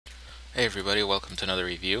Hey everybody, welcome to another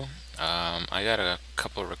review. I got a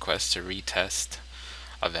couple requests to retest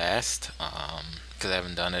Avast because I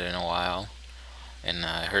haven't done it in a while, and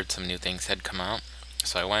I heard some new things had come out.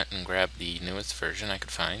 So I went and grabbed the newest version I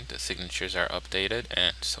could find. The signatures are updated,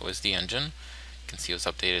 and so is the engine. You can see it was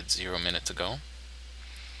updated 0 minutes ago.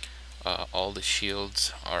 All the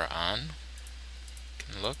shields are on.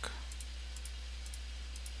 You can look.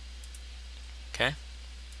 Okay.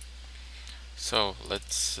 So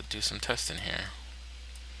let's do some testing here.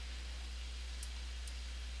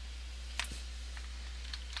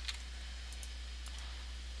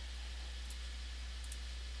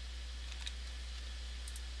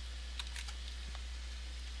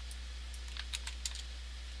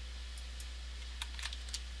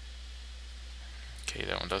 Okay,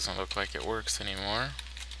 that one doesn't look like it works anymore.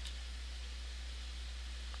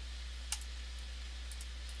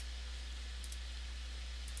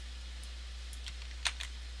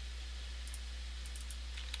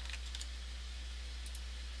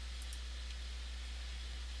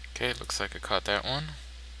 Okay, looks like I caught that one.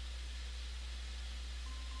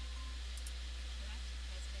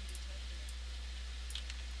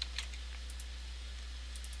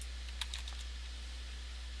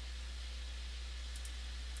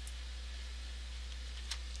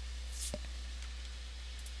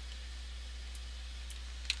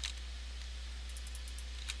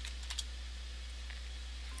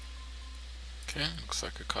 Okay, looks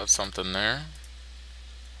like I caught something there.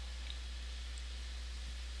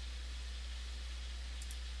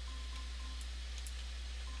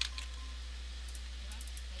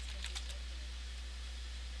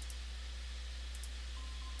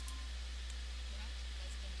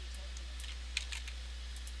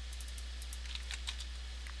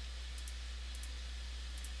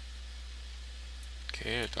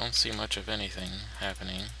 Okay, I don't see much of anything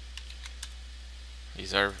happening.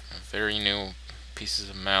 These are very new pieces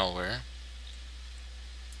of malware.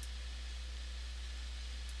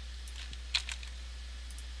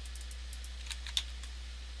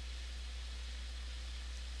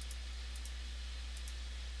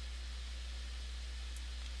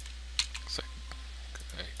 Looks like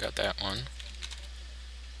I got that one.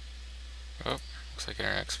 Oh, looks like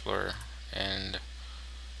Internet Explorer and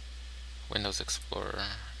Windows Explorer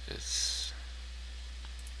is...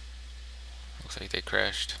 looks like they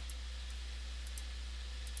crashed.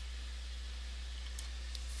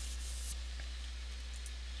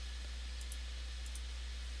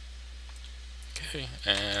 Okay,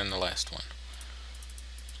 and the last one.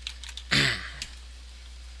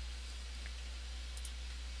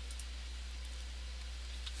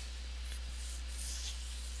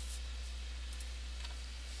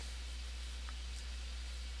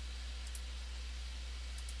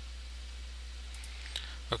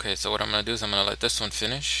 Okay, so what I'm going to do is I'm going to let this one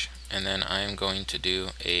finish, and then I'm going to do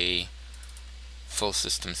a full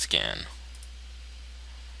system scan.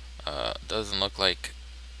 Doesn't look like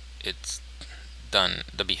it's done.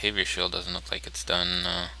 The behavior shield doesn't look like it's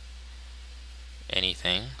done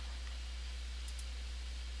anything.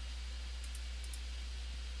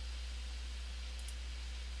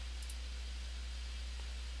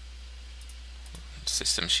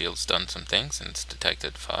 System shield's done some things and it's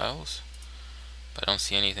detected files, but I don't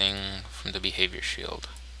see anything from the behavior shield.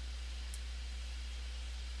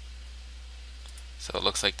 So it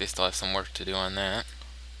looks like they still have some work to do on that.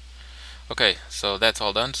 Okay, so that's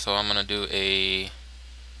all done. So I'm gonna do a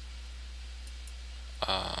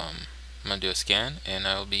scan, and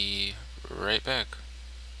I'll be right back.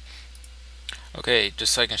 Okay,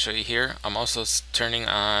 just so I can show you here, I'm also turning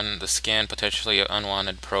on the scan potentially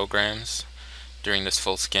unwanted programs during this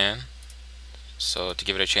full scan, so to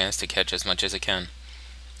give it a chance to catch as much as it can.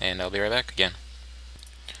 And I'll be right back again.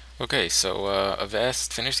 Okay, so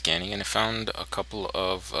Avast finished scanning and it found a couple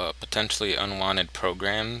of potentially unwanted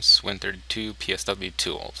programs, Win32 PSW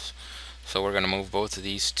tools. So we're going to move both of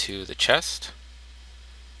these to the chest.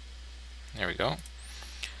 There we go.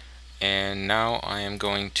 And now I am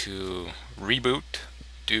going to reboot,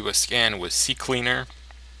 do a scan with CCleaner,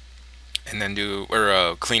 and then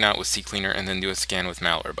clean out with CCleaner, and then do a scan with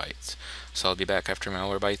Malwarebytes. So I'll be back after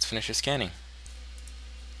Malwarebytes finishes scanning.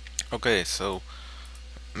 Okay, so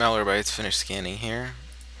Malwarebytes finished scanning here.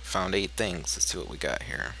 Found 8 things. Let's see what we got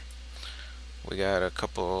here. We got a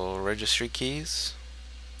couple registry keys,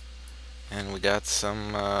 and we got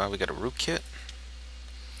some. We got a rootkit.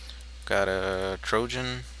 Got a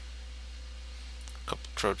Trojan. A couple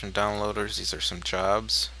Trojan downloaders. These are some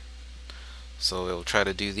jobs. So we'll try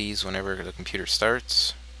to do these whenever the computer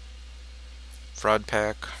starts. Fraud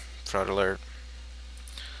pack, fraud alert.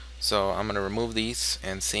 So I'm going to remove these,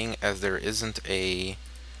 and seeing as there isn't a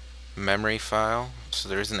memory file, so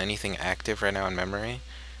there isn't anything active right now in memory.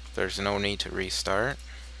 There's no need to restart.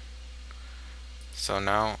 So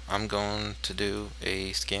now I'm going to do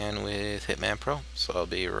a scan with Hitman Pro, so I'll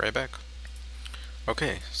be right back.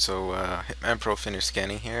 Okay, so Hitman Pro finished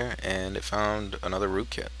scanning here, and it found another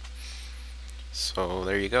rootkit. So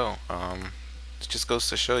there you go. It just goes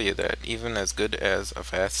to show you that even as good as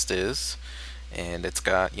Avast is, and it's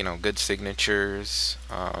got, you know, good signatures,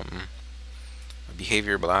 a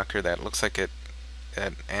behavior blocker that looks like it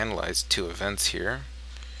analyzed 2 events here,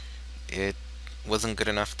 it wasn't good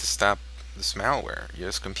enough to stop this malware.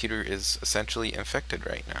 Your computer is essentially infected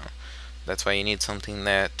right now. That's why you need something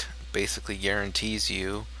that basically guarantees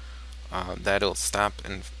you that it'll stop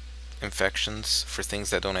infections for things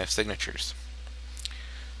that don't have signatures.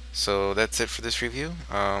 So that's it for this review.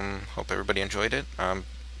 Hope everybody enjoyed it. I'm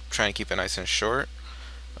trying to keep it nice and short.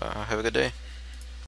 Have a good day.